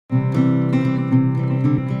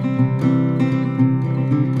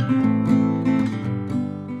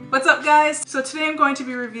guys, so today I'm going to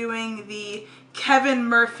be reviewing the Kevin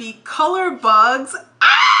Murphy Color Bugs.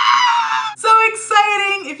 So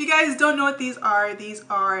exciting! If you guys don't know what these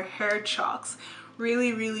are hair chalks.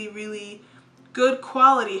 Really good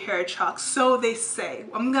quality hair chalks, so they say.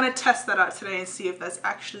 I'm gonna test that out today and see if that's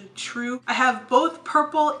actually true. I have both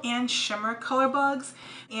purple and shimmer color bugs,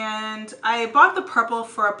 and I bought the purple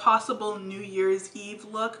for a possible New Year's Eve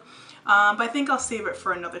look. But I think I'll save it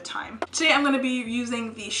for another time. Today I'm going to be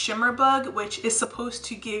using the shimmer bug, which is supposed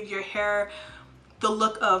to give your hair the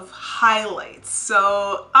look of highlights.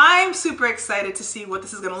 So I'm super excited to see what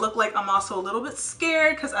this is going to look like. I'm also a little bit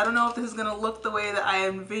scared because I don't know if this is going to look the way that I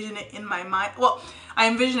envision it in my mind. Well, I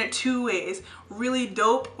envision it two ways: really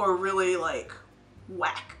dope or really like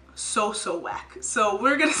whack. So whack. So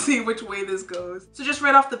we're gonna see which way this goes. So just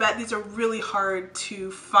right off the bat, these are really hard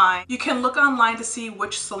to find. You can look online to see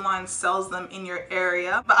which salon sells them in your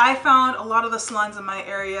area, but I found a lot of the salons in my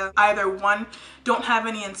area either one, don't have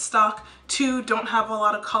any in stock, two, don't have a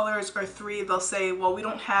lot of colors, or three, they'll say, well, we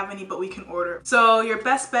don't have any, but we can order. So your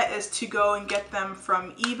best bet is to go and get them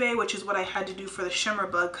from eBay, which is what I had to do for the shimmer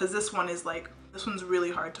bug, because this one's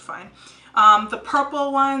really hard to find. The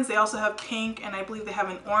purple ones, they also have pink, and I believe they have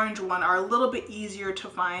an orange one, are a little bit easier to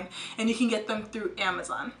find, and you can get them through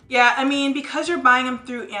Amazon. Yeah, I mean, because you're buying them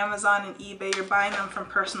through Amazon and eBay, you're buying them from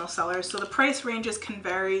personal sellers, so the price ranges can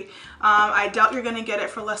vary. I doubt you're gonna get it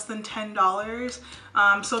for less than $10.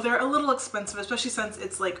 So they're a little expensive, especially since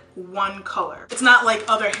it's like one color. It's not like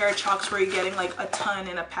other hair chalks where you're getting like a ton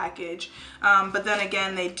in a package. But then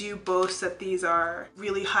again, they do boast that these are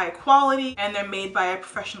really high quality and they're made by a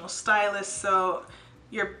professional stylist. So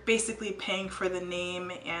you're basically paying for the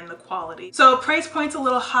name and the quality. So price point's a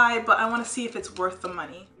little high, but I want to see if it's worth the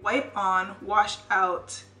money. Wipe on, wash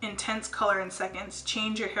out, intense color in seconds,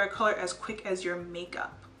 change your hair color as quick as your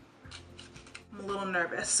makeup. I'm a little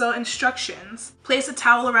nervous. So instructions: place a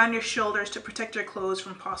towel around your shoulders to protect your clothes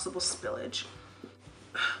from possible spillage.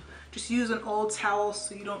 Just use an old towel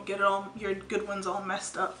so you don't get it all, your good ones all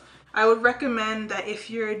messed up. I would recommend that if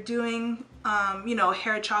you're doing, you know,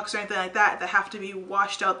 hair chalks or anything like that, that have to be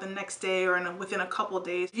washed out the next day or within a couple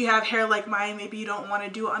days. If you have hair like mine, maybe you don't want to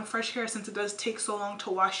do it on fresh hair since it does take so long to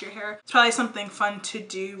wash your hair. It's probably something fun to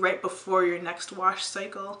do right before your next wash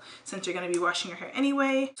cycle since you're going to be washing your hair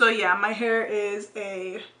anyway. So yeah, my hair is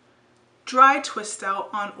a dry twist out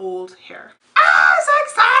on old hair. Ah, so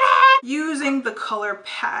excited! Using the color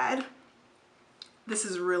pad. This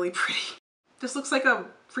is really pretty. This looks like a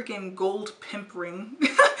freaking gold pimp ring.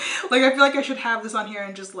 Like, I feel like I should have this on here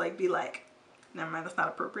and just like be like, never mind, that's not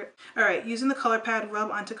appropriate. All right, using the color pad,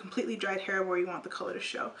 rub onto completely dried hair where you want the color to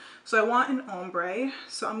show. So I want an ombre,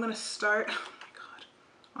 so I'm gonna start, oh my God,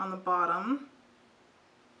 on the bottom.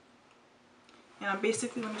 And I'm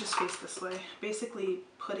basically, let me just face this way, basically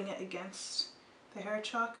putting it against the hair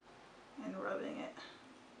chalk and rubbing it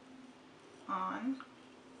on.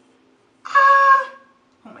 Ah!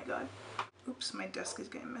 Oh my God. Oops, my desk is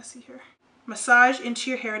getting messy here. Massage into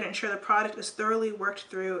your hair to ensure the product is thoroughly worked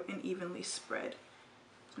through and evenly spread.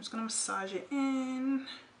 So I'm just gonna massage it in.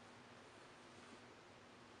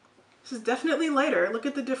 This is definitely lighter. Look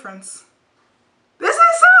at the difference. This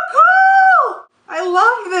is so cool! I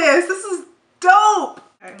love this. This is dope! All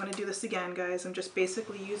right, I'm gonna do this again, guys. I'm just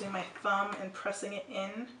basically using my thumb and pressing it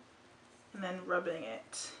in and then rubbing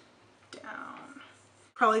it down.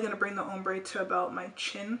 Probably gonna bring the ombre to about my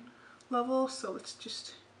chin level, so let's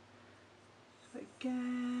just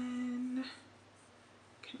again.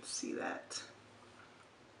 Can see that.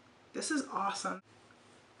 This is awesome.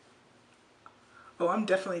 Oh, I'm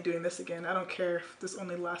definitely doing this again. I don't care if this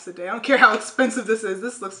only lasts a day. I don't care how expensive this is.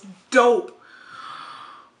 This looks dope.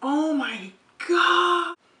 Oh my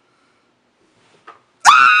God.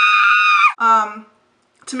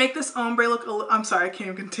 To make this ombre look a little, I'm sorry, I can't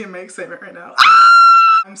even contain my excitement right now.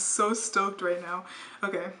 I'm so stoked right now.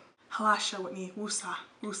 Okay. Halasha Whitney, woosah,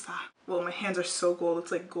 woosah. Well, my hands are so gold.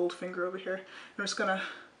 It's like gold finger over here. I'm just gonna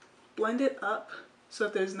blend it up so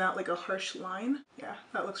that there's not like a harsh line. Yeah,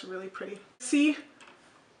 that looks really pretty. See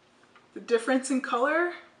the difference in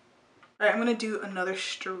color? All right, I'm gonna do another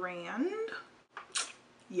strand.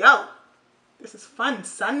 Yo, this is fun,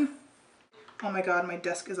 son. Oh my God, my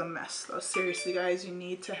desk is a mess though. Seriously, guys, you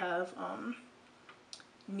need to have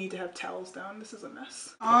towels down. This is a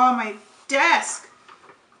mess. Oh, my desk.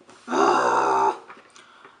 Ugh.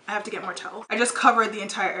 I have to get more towels. I just covered the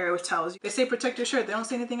entire area with towels. They say protect your shirt. They don't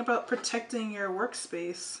say anything about protecting your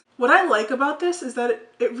workspace. What I like about this is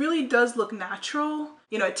that it really does look natural.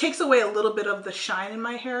 You know, it takes away a little bit of the shine in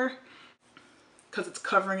my hair because it's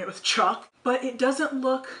covering it with chalk, but it doesn't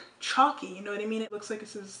look chalky. You know what I mean? It looks like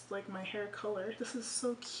this is like my hair color. This is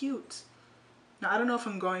so cute. Now, I don't know if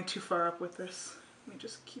I'm going too far up with this. Let me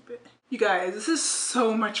just keep it. You guys, this is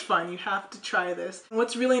so much fun. You have to try this. And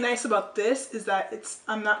what's really nice about this is that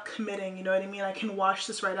I'm not committing, you know what I mean? I can wash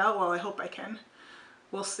this right out. Well, I hope I can.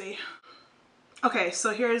 We'll see. Okay,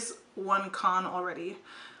 so here's one con already.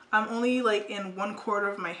 I'm only like in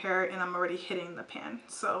 1/4 of my hair and I'm already hitting the pan.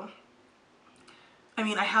 So, I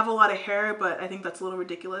mean, I have a lot of hair, but I think that's a little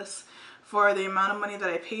ridiculous for the amount of money that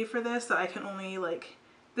I paid for this, that I can only like,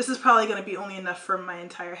 this is probably going to be only enough for my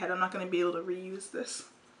entire head. I'm not going to be able to reuse this,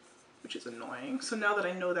 which is annoying. So now that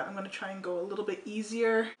I know that, I'm going to try and go a little bit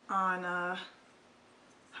easier on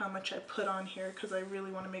how much I put on here, because I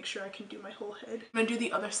really want to make sure I can do my whole head. I'm going to do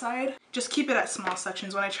the other side. Just keep it at small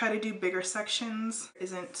sections. When I try to do bigger sections, it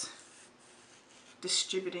isn't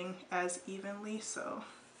distributing as evenly. So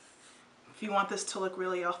if you want this to look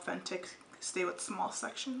really authentic, stay with small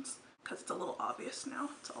sections, because it's a little obvious now.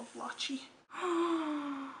 It's all blotchy.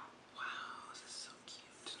 Wow, this is so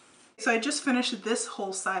cute. So I just finished this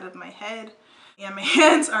whole side of my head, and my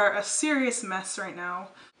hands are a serious mess right now.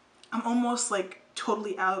 I'm almost like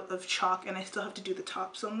totally out of chalk, and I still have to do the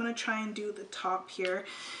top. So I'm gonna try and do the top here.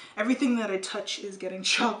 Everything that I touch is getting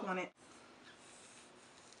chalk on it.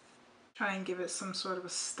 Try and give it some sort of a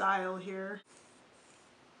style here.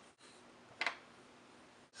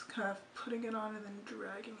 Just kind of putting it on and then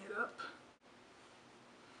dragging it up.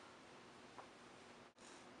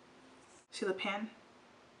 See the pan?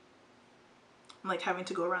 I'm like having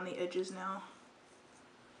to go around the edges now.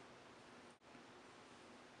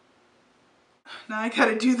 Now I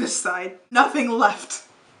gotta do this side. Nothing left.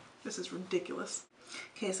 This is ridiculous.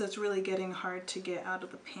 Okay, so it's really getting hard to get out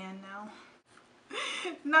of the pan now.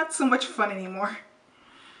 Not so much fun anymore.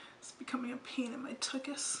 It's becoming a pain in my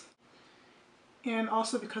tuchus. And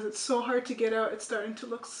also because it's so hard to get out, it's starting to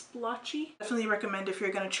look splotchy. Definitely recommend, if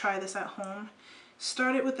you're gonna try this at home,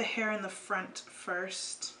 start it with the hair in the front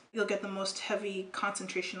first. You'll get the most heavy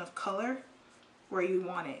concentration of color where you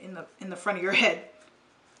want it, in the front of your head,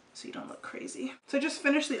 so you don't look crazy. So I just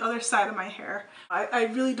finished the other side of my hair. I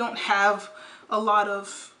really don't have a lot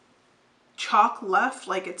of chalk left.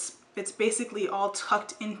 Like it's basically all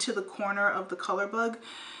tucked into the corner of the color bug,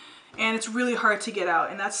 and it's really hard to get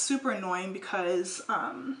out, and that's super annoying because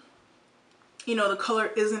you know, the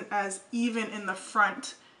color isn't as even in the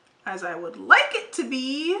front as I would like it to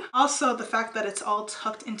be. Also, the fact that it's all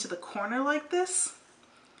tucked into the corner like this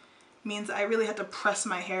means I really have to press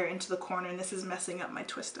my hair into the corner, and this is messing up my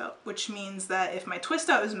twist out, which means that if my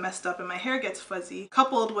twist out is messed up and my hair gets fuzzy,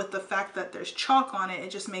 coupled with the fact that there's chalk on it,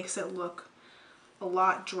 it just makes it look a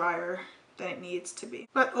lot drier than it needs to be.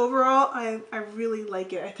 But overall, I really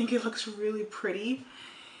like it. I think it looks really pretty.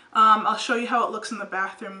 I'll show you how it looks in the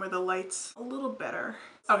bathroom where the light's a little better.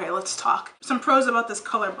 Okay, let's talk. Some pros about this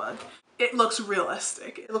color bug. It looks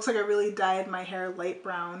realistic. It looks like I really dyed my hair light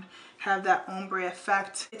brown, have that ombre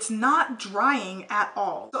effect. It's not drying at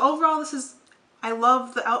all. So overall, I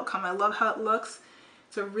love the outcome. I love how it looks.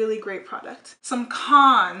 It's a really great product. Some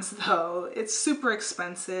cons though, it's super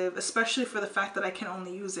expensive, especially for the fact that I can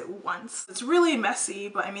only use it once. It's really messy,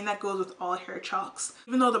 but I mean, that goes with all hair chalks.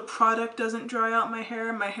 Even though the product doesn't dry out my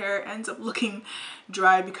hair ends up looking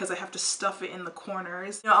dry because I have to stuff it in the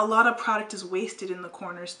corners. You know, a lot of product is wasted in the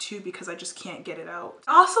corners too because I just can't get it out.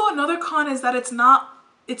 Also, another con is that it's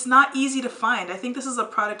not easy to find. I think this is a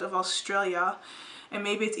product of Australia, and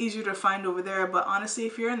maybe it's easier to find over there, but honestly,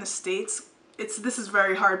 if you're in the States, this is a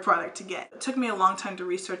very hard product to get. It took me a long time to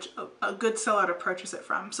research a good seller to purchase it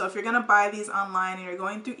from. So if you're gonna buy these online and you're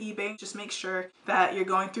going through eBay, just make sure that you're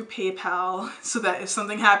going through PayPal so that if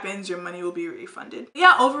something happens, your money will be refunded.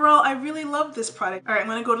 Yeah, overall, I really love this product. All right, I'm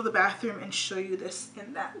gonna go to the bathroom and show you this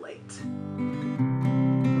in that light.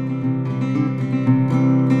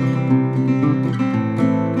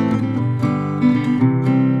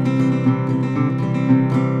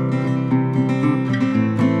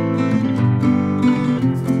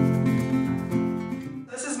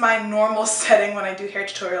 My normal setting when I do hair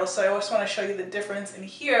tutorials, so I always want to show you the difference in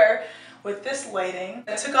here with this lighting.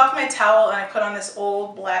 I took off my towel and I put on this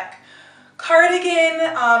old black cardigan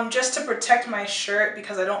just to protect my shirt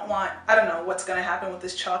because I don't know what's gonna happen with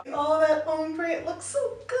this chalk. All of that ombre, it looks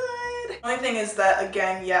so good. The only thing is that,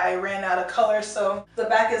 again, yeah, I ran out of color, so the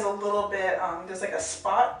back is a little bit, there's like a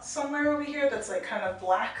spot somewhere over here that's like kind of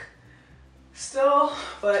black still,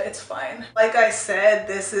 but it's fine. Like I said,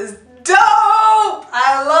 this is dope!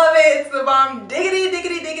 I love it! It's the bomb. Diggity,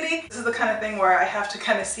 diggity, diggity. This is the kind of thing where I have to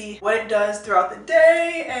kind of see what it does throughout the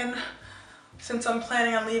day, and since I'm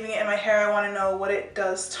planning on leaving it in my hair, I want to know what it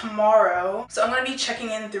does tomorrow. So I'm going to be checking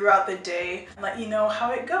in throughout the day and let you know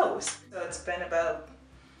how it goes. So it's been about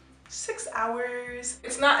 6 hours.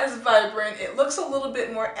 It's not as vibrant. It looks a little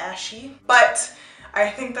bit more ashy, but I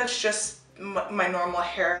think that's just my normal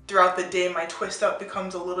hair. Throughout the day, my twist out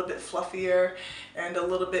becomes a little bit fluffier and a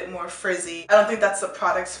little bit more frizzy. I don't think that's the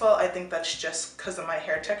product's fault. I think that's just because of my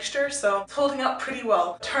hair texture. So it's holding up pretty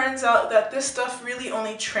well. Turns out that this stuff really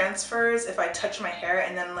only transfers if I touch my hair,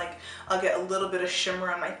 and then like I'll get a little bit of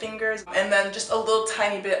shimmer on my fingers and then just a little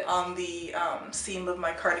tiny bit on the seam of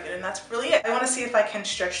my cardigan, and that's really it. I want to see if I can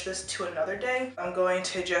stretch this to another day. I'm going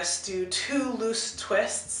to just do 2 loose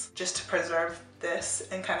twists just to preserve this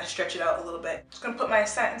and kind of stretch it out a little bit. Just gonna put my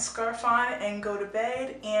satin scarf on and go to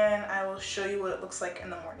bed, and I will show you what it looks like in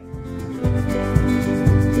the morning.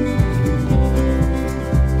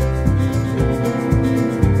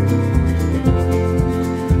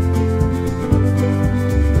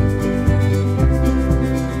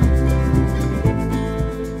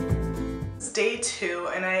 It's day 2,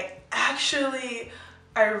 and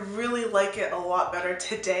I really like it a lot better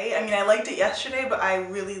today. I mean, I liked it yesterday, but I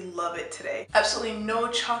really love it today. Absolutely no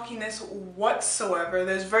chalkiness whatsoever.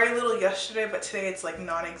 There's very little yesterday, but today it's like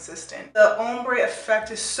non-existent. The ombre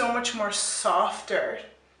effect is so much more softer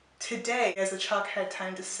today as the chalk had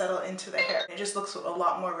time to settle into the hair. It just looks a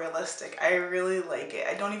lot more realistic. I really like it.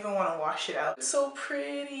 I don't even want to wash it out. It's so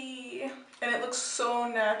pretty, and it looks so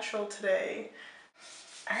natural today.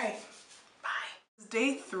 All right, bye. It's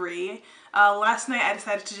day 3. Last night I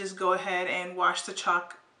decided to just go ahead and wash the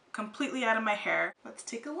chalk completely out of my hair. Let's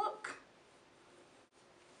take a look.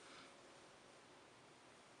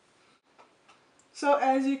 So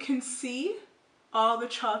as you can see, all the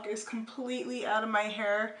chalk is completely out of my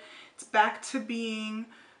hair. It's back to being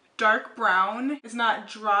dark brown. It's not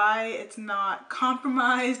dry, it's not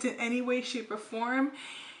compromised in any way, shape, or form.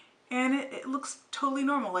 And it looks totally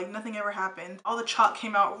normal, like nothing ever happened. All the chalk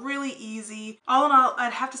came out really easy. All in all,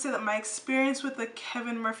 I'd have to say that my experience with the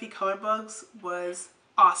Kevin Murphy Color Bugs was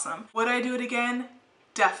awesome. Would I do it again?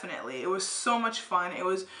 Definitely. It was so much fun. It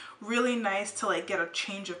was really nice to like get a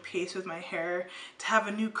change of pace with my hair, to have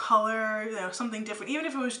a new color, you know, something different, even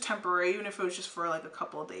if it was temporary, even if it was just for like a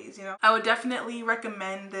couple of days, you know. I would definitely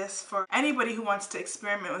recommend this for anybody who wants to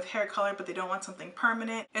experiment with hair color but they don't want something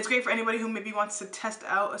permanent. It's great for anybody who maybe wants to test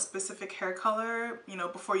out a specific hair color, you know,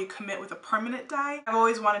 before you commit with a permanent dye. I've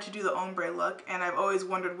always wanted to do the ombre look, and I've always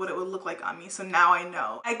wondered what it would look like on me, so now I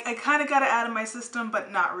know. I kind of got it out of my system,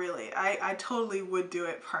 but not really. I totally would do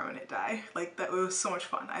it permanent dye. Like, that was so much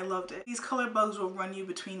fun. I loved it. These color bugs will run you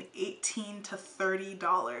between $18 to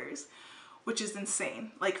 $30, which is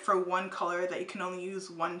insane. Like, for one color that you can only use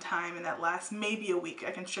one time and that lasts maybe a week.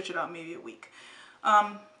 I can stretch it out maybe a week.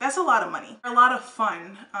 That's a lot of money. A lot of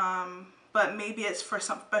fun. But maybe it's for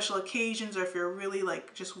some special occasions, or if you're really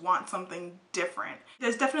like just want something different.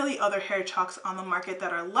 There's definitely other hair chalks on the market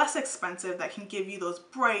that are less expensive that can give you those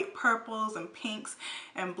bright purples and pinks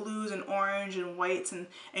and blues and orange and whites and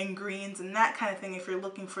greens and that kind of thing if you're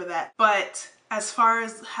looking for that. But as far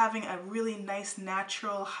as having a really nice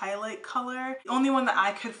natural highlight color, the only one that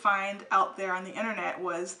I could find out there on the internet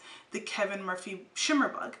was the Kevin Murphy Shimmer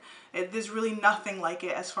Bug. There's really nothing like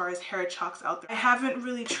it as far as hair chalks out there. I haven't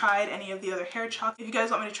really tried any of the other hair chalks. If you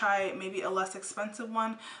guys want me to try maybe a less expensive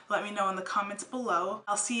one, let me know in the comments below.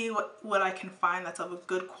 I'll see what I can find that's of a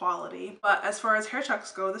good quality. But as far as hair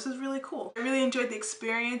chalks go, this is really cool. I really enjoyed the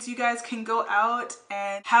experience. You guys can go out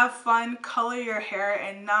and have fun, color your hair,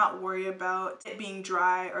 and not worry about it being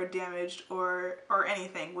dry or damaged or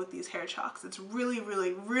anything with these hair chalks. It's really,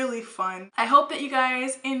 really, really fun. I hope that you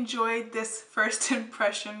guys enjoyed this first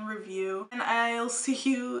impression review, and I'll see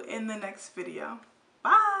you in the next video.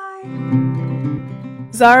 Bye!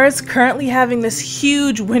 Zara's currently having this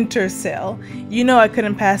huge winter sale. You know I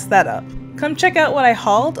couldn't pass that up. Come check out what I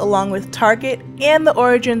hauled along with Target and the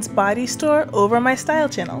Origins body store over on my style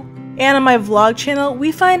channel. And on my vlog channel,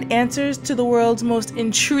 we find answers to the world's most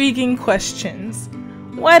intriguing questions.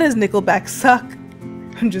 Why does Nickelback suck?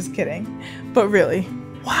 I'm just kidding. But really,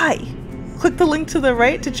 why? Click the link to the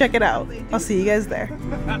right to check it out. I'll see you guys there.